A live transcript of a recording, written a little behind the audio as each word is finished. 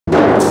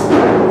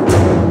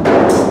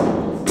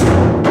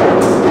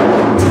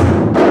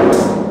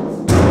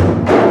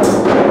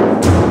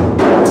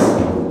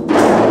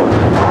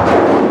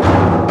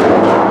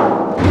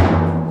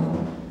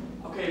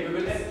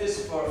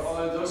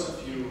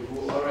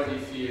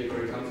feel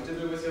very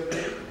comfortable with your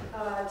playing.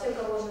 Тем,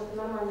 кого уже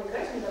нормально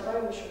играть, мы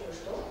добавим еще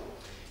кое-что.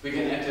 We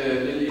can add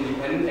a little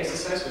independent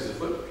exercise with the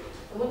foot.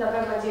 Мы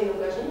добавим отдельное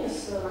упражнение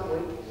с ногой.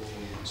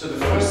 So the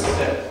first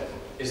step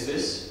is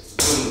this.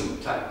 Boom,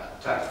 tack,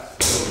 tack,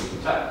 boom,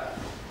 tack.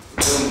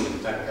 Boom,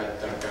 tack, tack,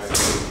 tack,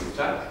 boom,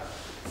 tack.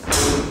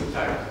 Boom,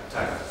 tack,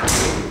 tack,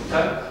 boom,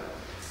 tack.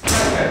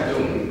 Tack,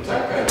 doom,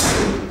 tack,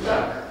 doom,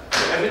 tack.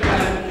 So every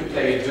time you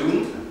play a doom,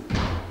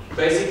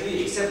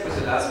 basically, except with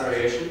the last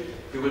variation,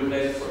 you will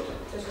play the foot.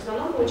 То есть в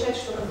основном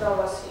получается, что когда у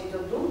вас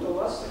идет дум, то у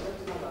вас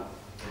идет нога.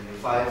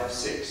 5,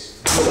 6.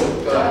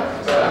 Boom,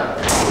 tack, tack,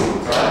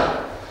 boom, tack.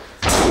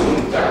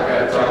 Boom,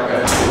 tack, tack,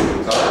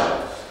 boom, tack.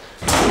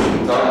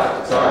 Boom, tack,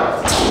 tack,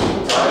 boom,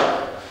 tack.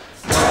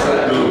 Tack,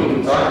 doom,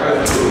 tack,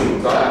 doom,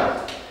 tack.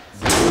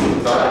 Boom,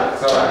 tack,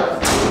 tack,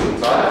 boom,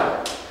 tack.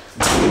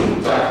 Boom,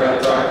 tack,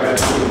 tack,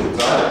 boom,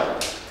 tack.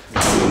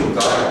 Boom,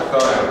 tack,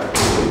 tack,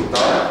 boom,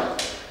 tack.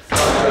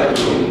 Tack,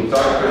 doom,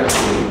 tack, doom,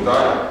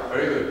 tack.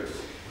 Very good.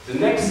 The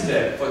next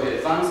step for the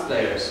advanced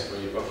players for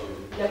you,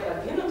 Для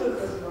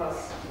продвинутых из вас.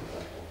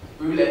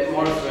 we will add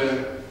more of a,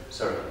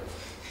 sorry.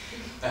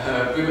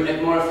 We will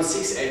add more of a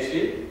 6/8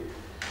 feel.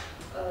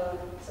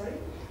 Sorry?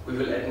 We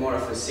will add more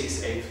of a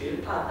 6/8 feel.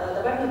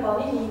 Добавим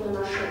наполнение именно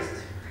на 6.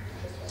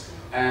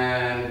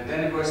 And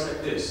then it goes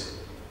like this.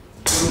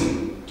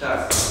 Boom,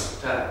 tap,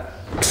 tap,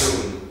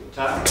 boom,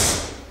 tap.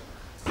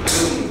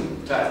 Boom,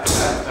 tap,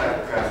 tap,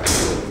 tap, tap,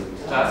 boom,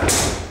 tap.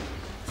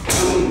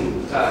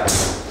 Boom, tap,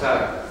 tap,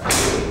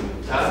 boom,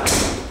 tap.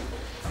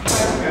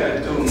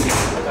 Tack, boom,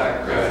 tack,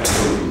 boom,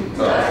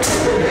 tap.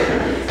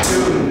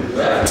 Boom,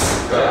 tap,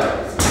 tap,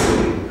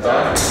 boom,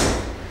 tap.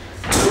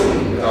 Boom,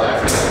 tap,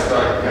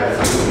 tap,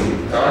 boom,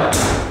 tap.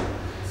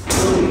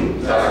 Boom,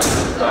 tap,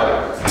 tap,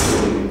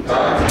 boom,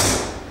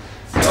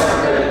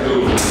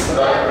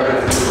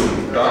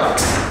 tap.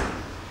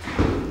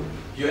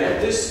 You add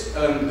this,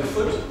 the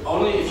foot,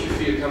 only if you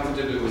feel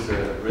comfortable with the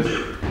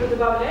rhythm. Вы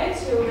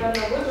добавляете удар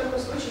ногой только в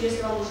случае,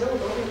 если вам уже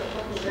удобно,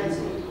 как играть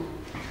ритм.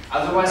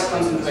 Otherwise,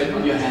 concentrate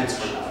on your hands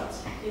for now.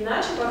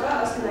 Иначе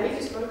пока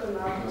остановитесь только на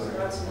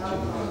концентрации на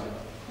руках.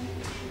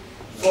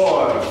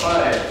 4,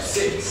 5,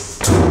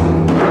 6.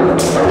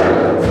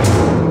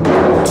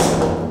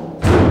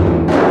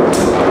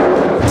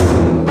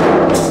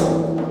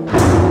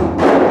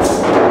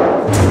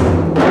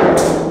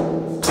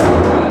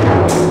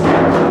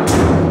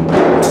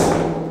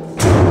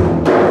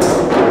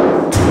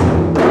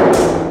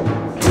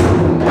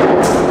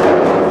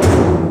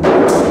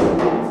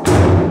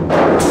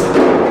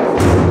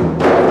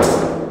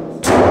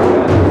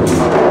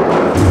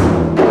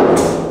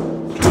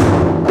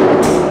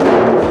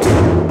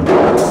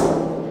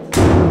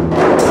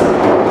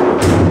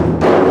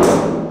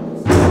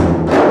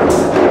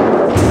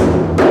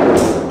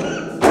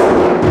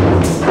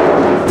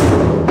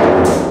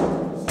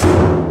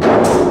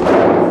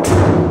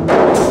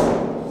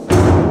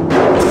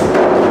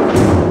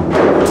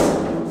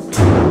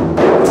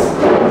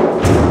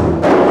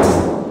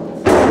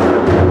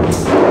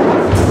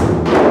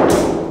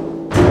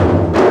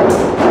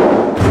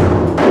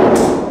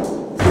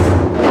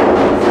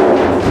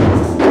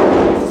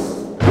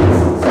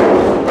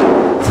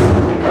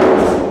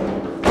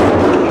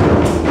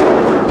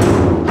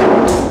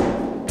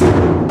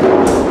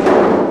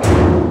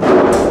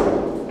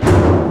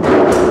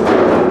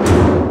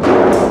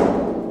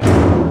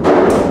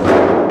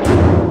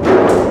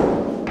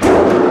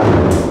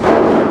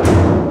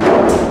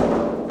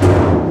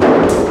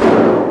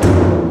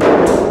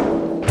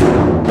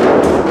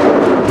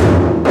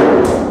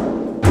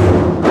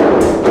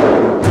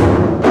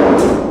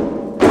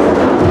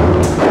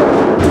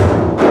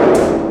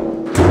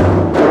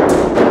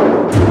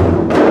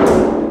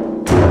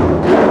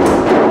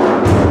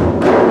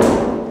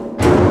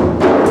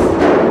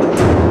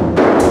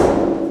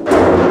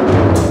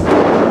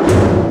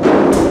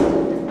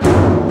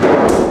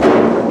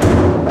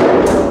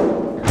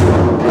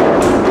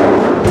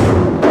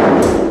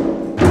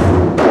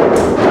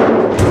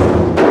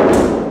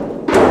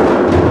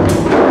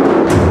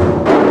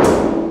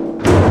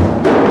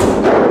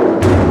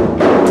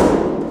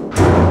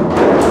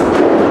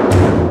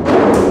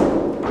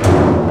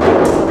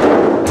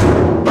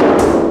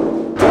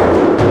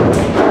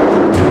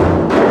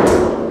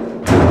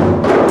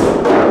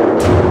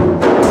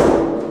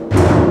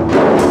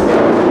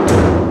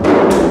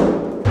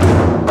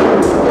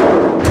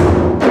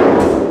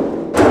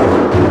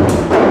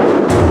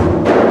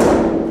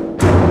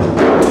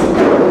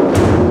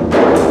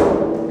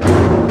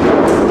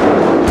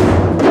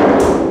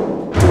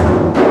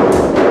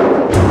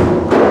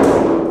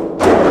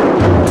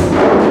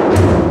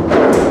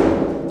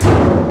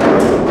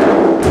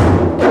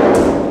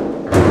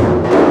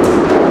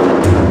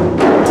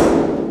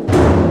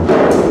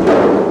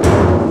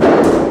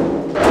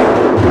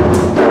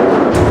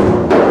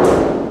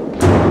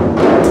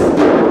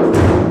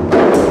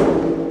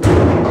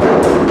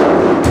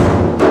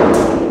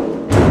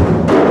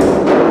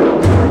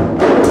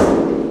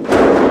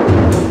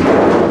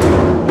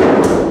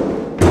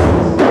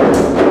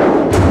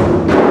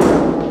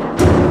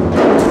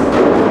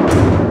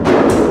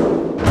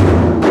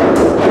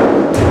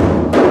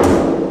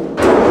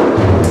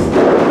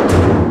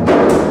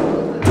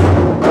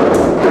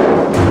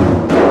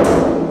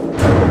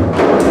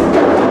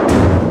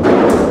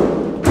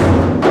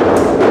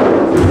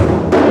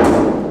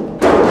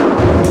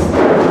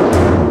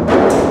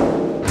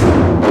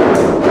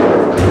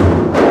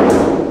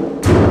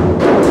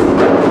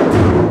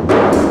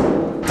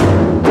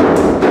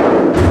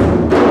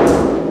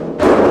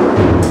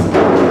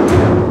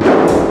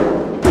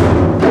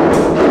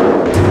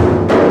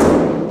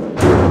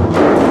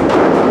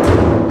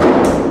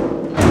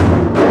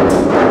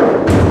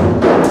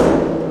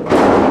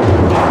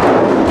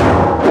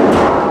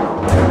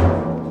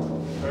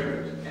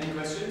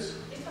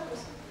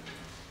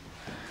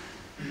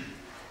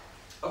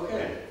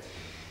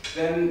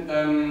 Then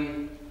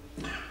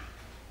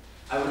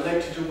I would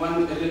like to do a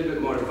little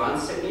bit more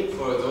advanced technique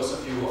for those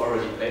of you who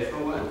already play for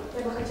a while.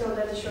 Я бы хотела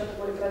дать еще одну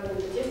более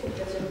продвинутую технику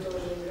для тех, кто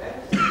уже играет.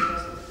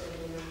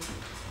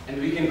 And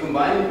we can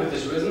combine it with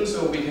this rhythm,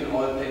 so we can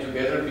all play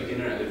together,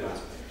 beginner and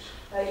advanced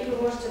players. И вы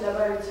можете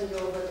добавить ее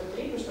в этот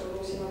ритм, чтобы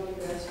мы все могли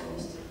играть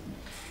вместе.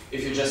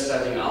 If you're just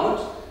starting out,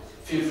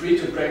 feel free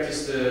to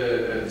practice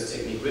this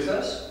technique with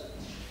us.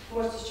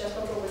 Можете сейчас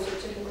попробовать эту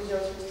технику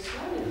делать вместе с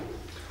нами.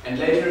 And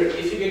later,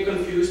 if you get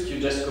confused, you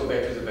just go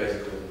back to the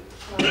basic rhythm.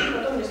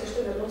 Потом, если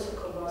что, вернуться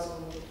к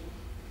базовому.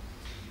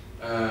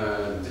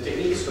 The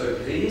technique is called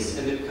Ries,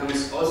 and it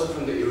comes also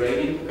from the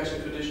Iranian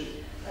percussion tradition.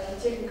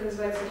 Техника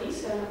называется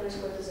Рис, и она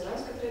происходит из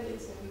иранской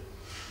традиции.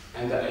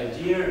 And the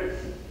idea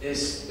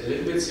is a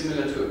little bit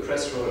similar to a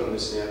press roll on the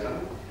snare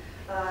drum.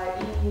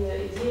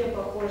 И идея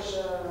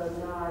похожа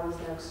на, не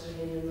знаю, к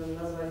сожалению,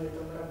 на название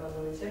этого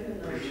барабанного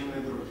термина.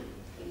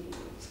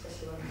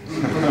 Спасибо.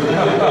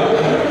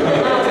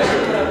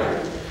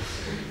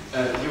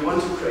 You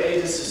want to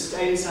create a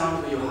sustained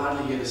sound where you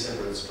hardly hear the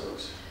separate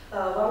strokes.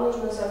 Вам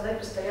нужно создать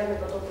постоянный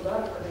поток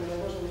ударов, когда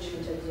невозможно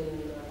вычленить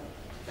отдельные удары.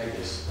 Like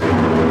this.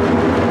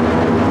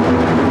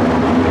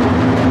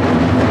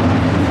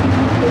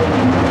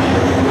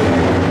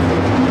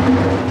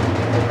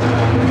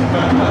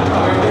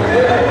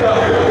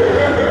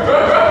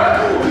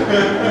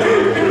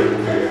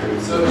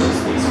 So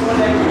these four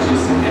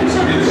languages and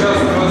It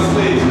just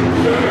translates.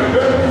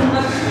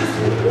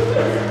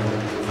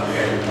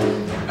 Okay.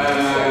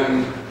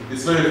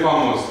 It's very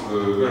famous,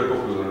 very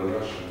popular in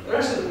Russia.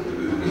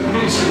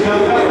 Russian.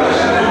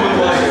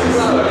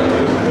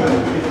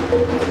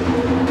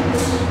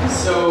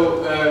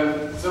 So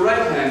the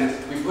right hand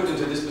we put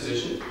into this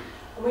position.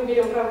 Мы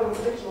берем правую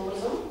руку таким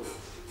образом.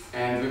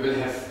 And we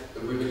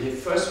will hit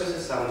first with the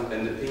thumb,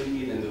 then the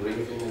pinky, then the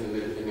ring finger, the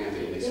middle finger, and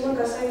the index И finger. мы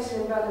касаемся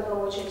мембраны по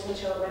очереди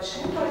сначала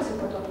большим пальцем,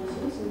 потом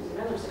мизинцем,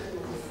 безымянным,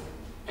 средним.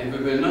 And we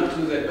will not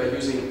do that by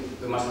using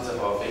the muscles of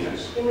our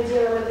fingers, И мы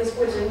делаем это,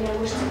 используя не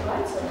мышцы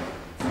пальцев,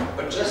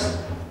 but just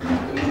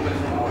the movement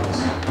from our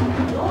wrist.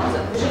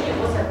 но движение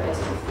от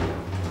запястья.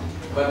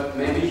 But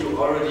maybe you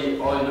already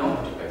all know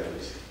how to play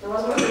this. Но,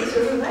 возможно, вы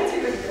все уже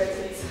знаете, как играть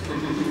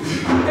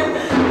рис.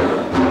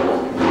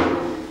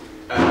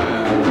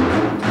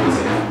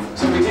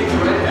 So we take the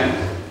right hand,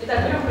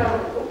 Итак, берем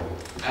правую руку.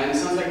 and it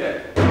sounds like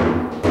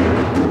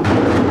that.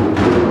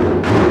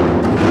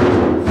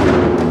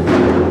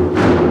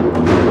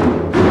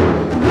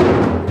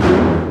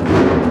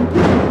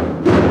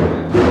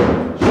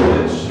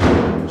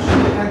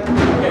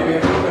 Okay, we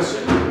have a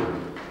question.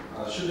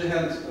 Should the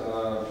hand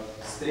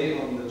stay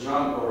on the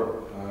drum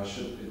or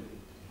should it?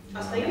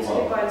 Остаются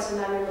ли пальцы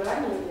на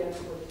мембране или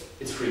отходят?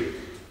 It's free.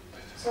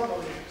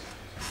 Свободно.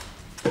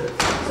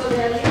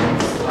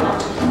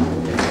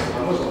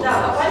 Да,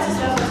 а пальцы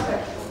сразу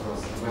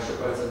отскакивают. Большой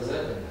палец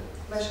обязательно?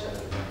 Большой.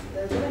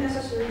 Ты меня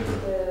совсем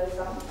видишь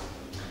сам.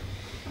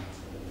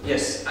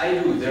 Yes, I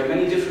do. There are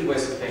many different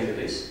ways of playing the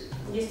bass,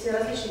 Есть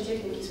различные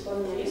техники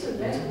исполнения риса,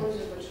 я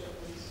использую большой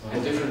палец.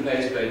 and different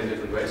players play it in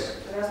different ways.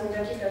 Разные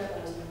игроки играют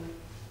по-разному.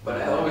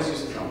 But I always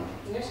use the thumb,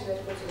 Я всегда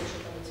использую большой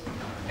палец.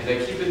 and I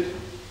keep it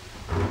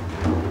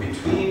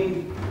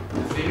between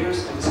the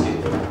fingers and the skin,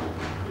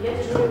 Я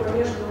держу его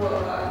между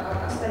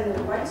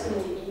остальными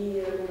пальцами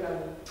и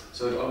мембраной.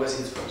 so it always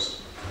hits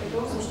first. Таким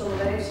образом, что он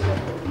ударяет всегда в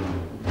руку.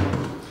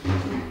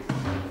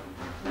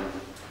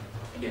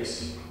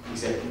 Yes,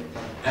 exactly.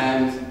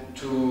 And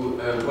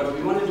what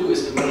we want to do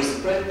is we want to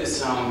spread the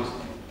sound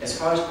as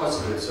far as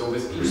possible. So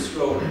with each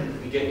stroke,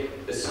 we get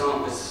a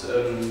sound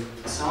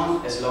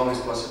as long as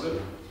possible.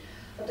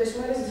 То есть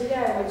мы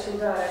разделяем эти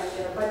удары,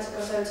 пальцы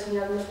касаются не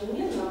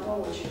одновременно, а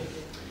по очереди.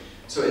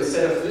 So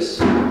instead of this,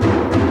 То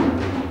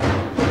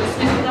есть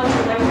вместо того,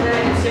 чтобы они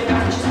ударяли все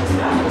практически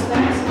сразу, мы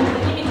стараемся между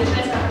ними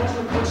держать как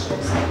можно больше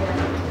расстояния.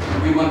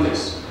 we want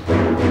this.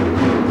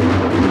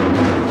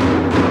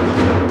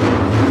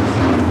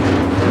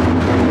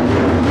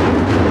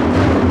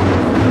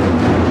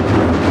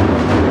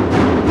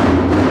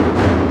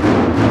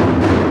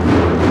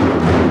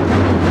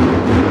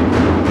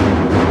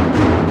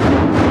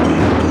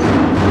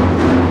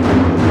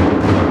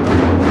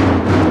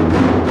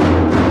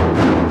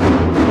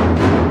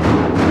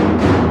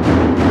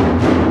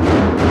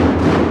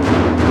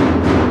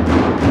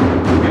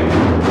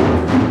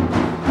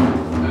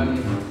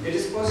 It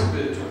is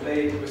possible to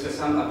play with the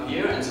thumb up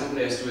here, and some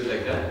players do it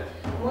like that.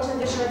 Можно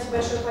держать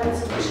большой палец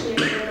выше,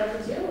 некоторые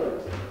так и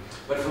делают.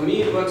 But for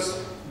me, it works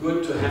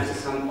good to have the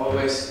thumb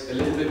always a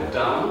little bit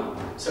down,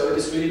 so it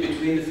is really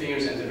between the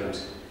fingers and the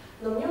drums.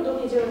 Но мне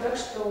удобнее делать так,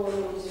 что он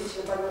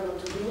действительно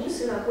повернут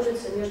вниз и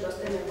находится между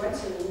остальными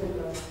пальцами и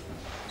мембраной.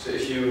 So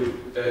if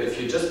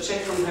you just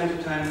check from time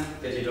to time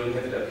that you don't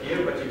have it up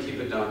here, but you keep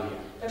it down here.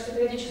 Так что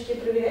периодически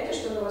проверяйте,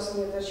 что у вас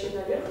не торчит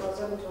наверх, а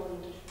загнут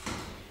внутрь.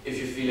 If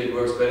you feel it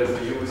works better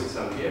for you with the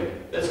thumb here,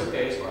 that's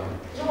okay as well.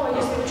 Ну, а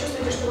если вы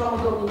чувствуете, что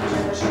вам удобнее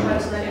держать большой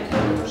палец наверх, то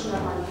это тоже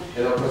нормально.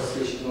 Это вопрос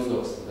исключительно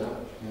удобства, да?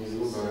 Не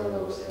звука, а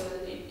So, удобства.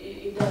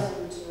 it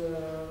doesn't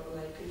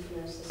like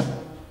influence the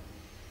sound.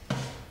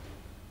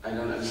 I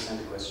don't understand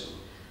the question.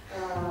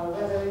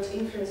 Whether it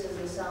influences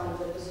the sound,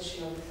 the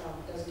position of the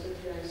thumb. Does it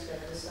influence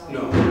the sound?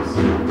 No.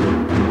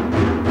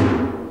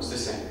 It's the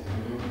same.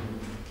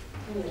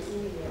 Нет, не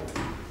влияет.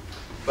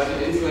 But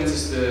it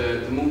influences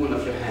the movement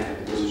of your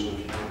hand, the position of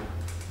your hand.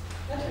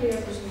 Это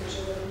влияет очень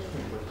большое руки.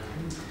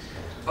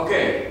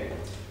 Okay,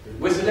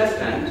 with the left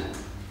hand,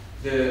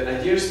 the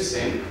idea is the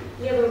same.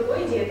 Левой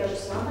рукой идея та же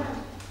самая.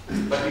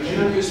 But we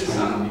cannot use the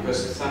thumb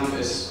because the thumb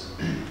is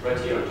right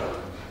here on top.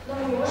 Но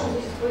мы не можем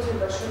здесь использовать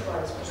большой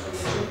палец, потому что он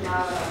лежит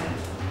на...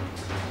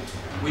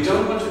 We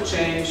don't want to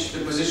change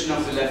the position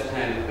of the left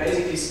hand. It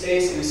basically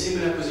stays in a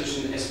similar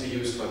position as we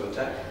used for the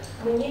tap.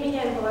 Мы не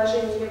меняем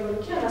положение левой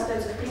руки, она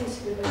остается в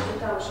принципе почти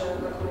там же,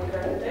 как мы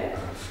играли тэп.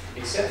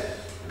 Except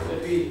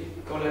that we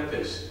go like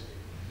this.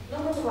 Но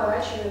мы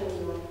поворачиваем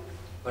ее.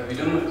 But we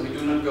do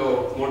not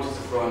go more to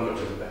the front or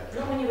to the back.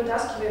 Но мы не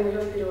вытаскиваем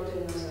ее вперед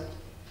или назад.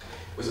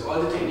 With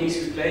all the techniques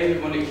we play, we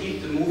want to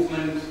keep the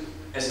movement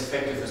as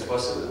effective as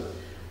possible.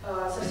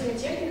 Со всеми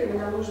техниками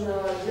нам нужно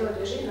делать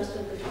движение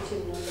настолько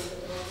эффективно, как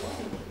это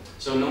возможно.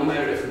 So no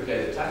matter if we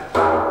play the tap,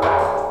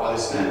 or the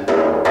snap,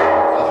 or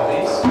the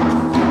release.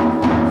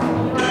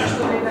 Не важно,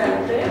 что мы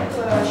играем тэп,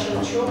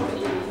 щелчок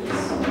или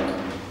релиз.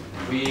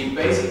 We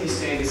basically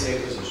stay in the same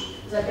position.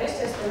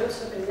 Запястье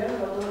остается примерно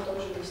в одном и том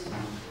же месте.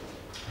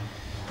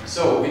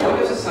 So we don't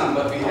have the thumb,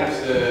 but we have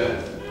the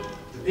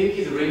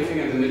pinky, the ring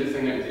finger, the middle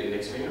finger, and the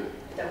index finger.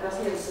 Итак, у нас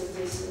нет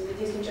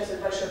здесь не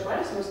участвует большой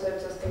палец, но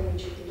остается остальные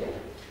 4.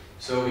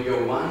 So we go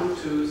 1,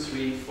 2,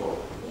 3, 4.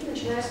 И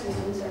начиная с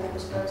мизинца, они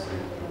опускаются на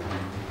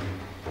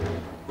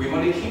We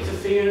want to keep the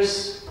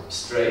fingers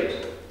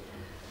straight,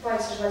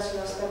 пальцы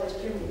желательно оставлять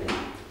прямыми,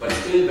 but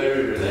still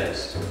very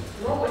relaxed.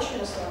 но очень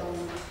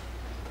расслабленными.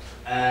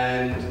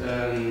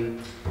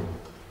 And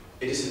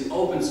it is an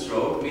open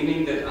stroke,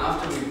 meaning that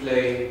after we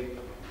play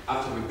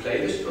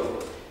the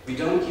stroke, we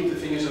don't keep the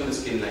fingers on the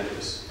skin like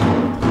this.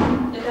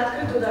 Это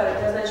открытый удар.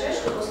 Это означает,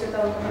 что после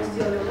того, как мы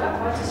сделали удар,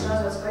 пальцы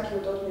сразу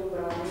отскакивают от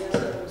мембраны, не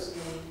остаются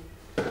на ней.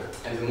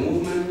 And the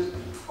movement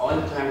all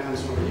the time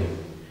comes from here.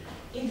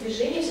 И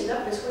движение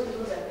всегда происходит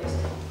от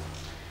запястья.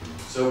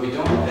 So we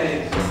don't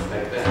play it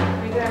like that,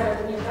 Мы играем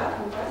это не так,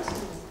 не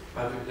пальцами.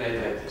 but we play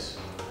it like this.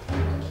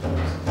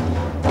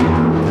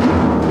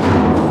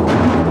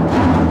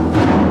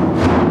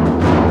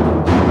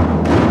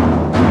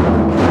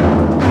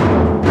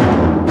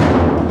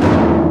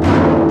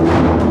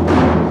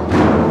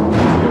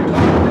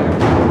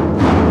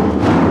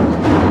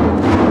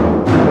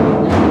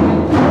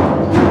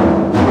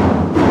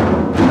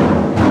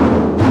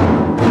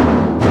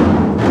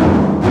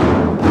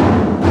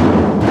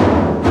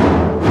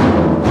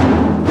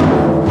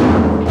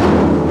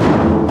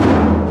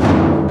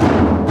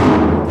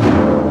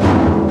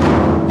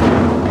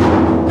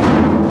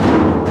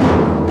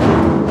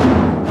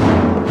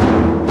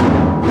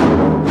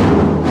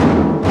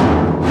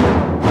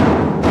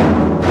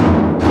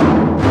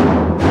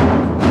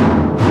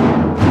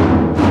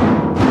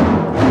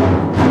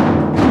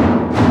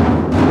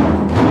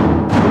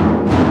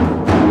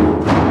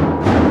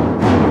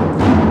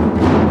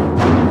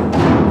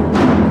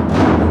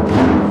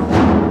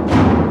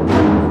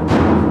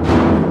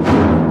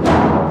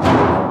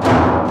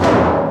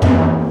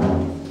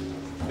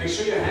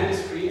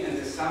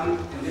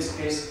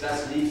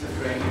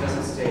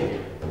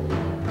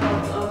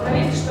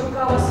 Проверьте, что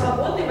рука у вас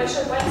свободна, и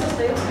большой палец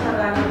остается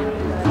ногами, не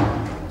улетает.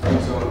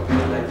 So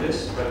like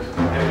this, but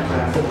every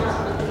time.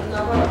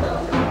 Наоборот, да,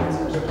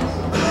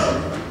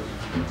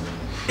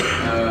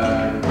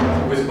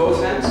 With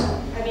both hands.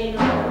 обеими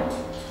руками.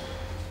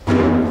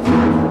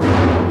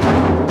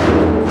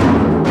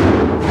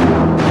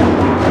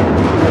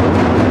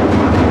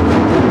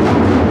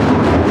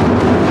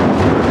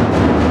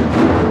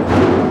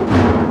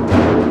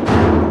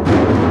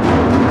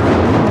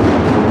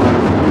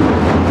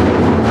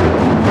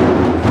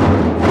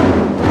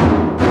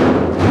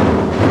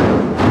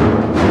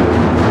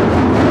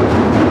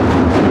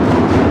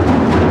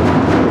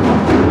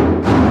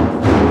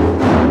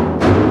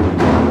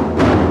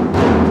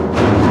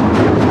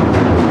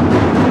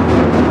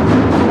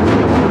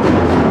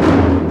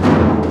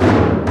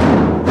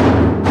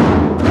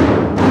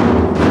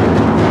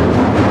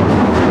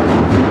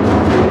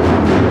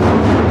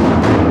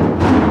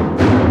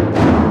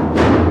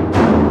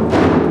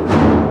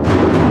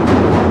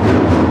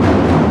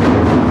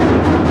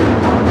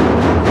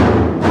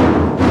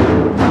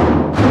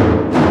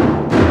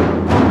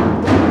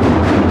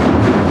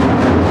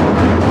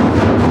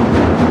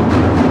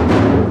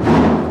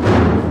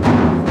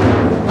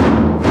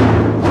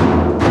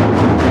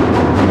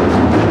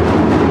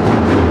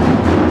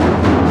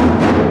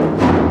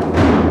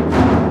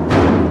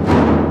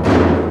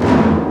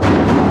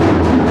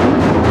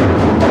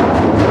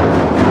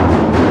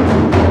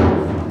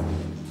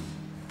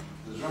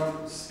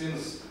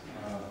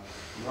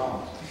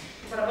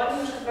 Барабан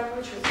немножко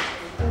прокручивается.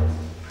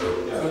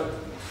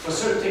 For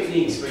certain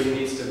techniques where you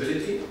need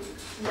stability,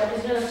 Для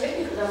определенных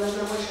техник, когда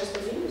нужна большая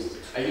стабильность,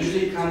 I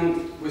usually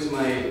come with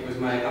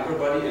my upper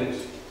body and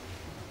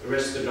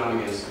rest of the drum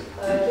against it.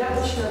 Я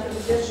обычно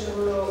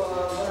придерживаю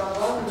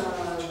барабан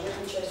на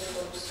верхней части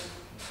корпуса.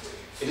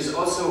 It is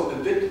also a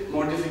bit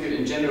more difficult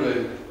in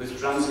general with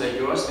drums like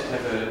yours that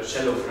have a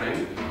shallow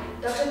frame.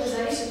 Также это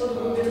зависит от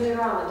глубины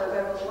рамы.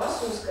 Такая как у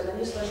вас узкая, на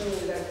ней сложнее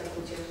играть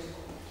такую технику.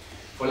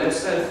 For left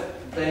style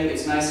playing,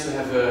 it's nice to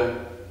have a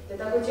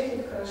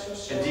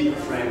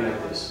deeper frame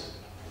like this.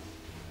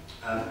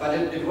 But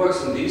it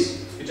works on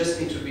these. You just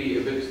need to be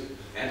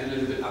add a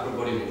little bit upper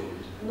body movement.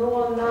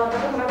 Но на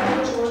таком рамке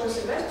тоже можно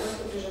сыграть,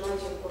 просто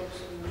прижимайте к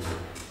корпусу.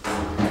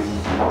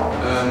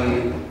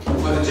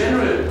 For the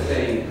general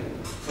playing,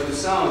 for the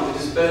sound,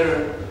 it is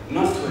better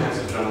not to have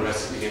the drum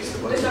resting against the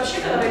То body. есть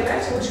вообще, когда вы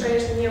играете, лучше,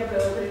 конечно,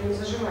 не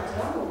зажимать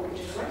раму, не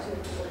прижимать ее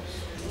к корпусу.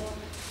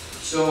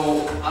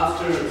 So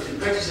after you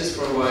practice this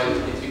for a while,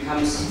 it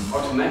becomes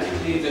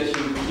automatically that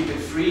you keep it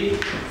free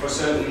for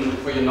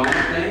your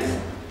normal playing.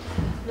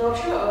 Но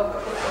вообще,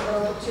 когда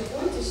вы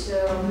практикуетесь,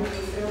 вы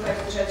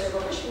привыкаете держать ее в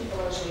обычном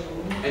положении.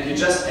 And you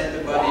just add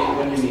the body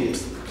when you need it.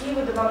 И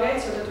вы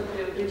добавляете вот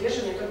это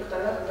придерживание только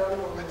тогда, когда вы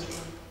можете.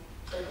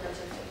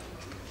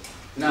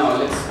 Now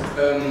let's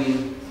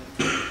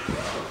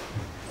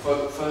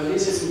for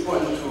this it's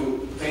important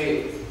to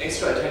pay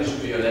extra attention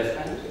to your left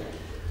hand.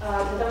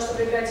 Для того,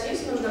 чтобы играть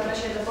здесь, нужно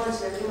обращать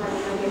дополнительное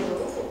внимание на левую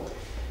руку.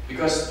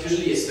 Because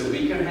usually it's the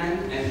weaker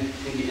hand, and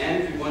in the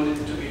end we want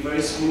it to be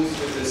very smooth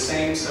with the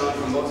same sound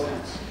from both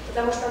hands.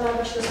 Потому что она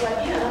обычно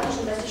слабее, она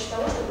нужно достичь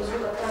того, чтобы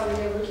звук от правой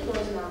и левой руки был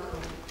одинаковый.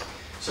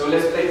 So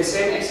let's play the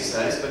same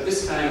exercise, but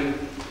this time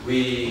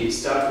we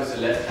start with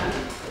the left hand.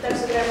 Итак,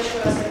 сыграем еще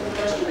раз это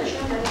упражнение,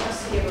 начнем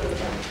с левой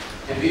руки.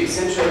 And we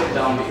accentuate the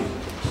downbeat.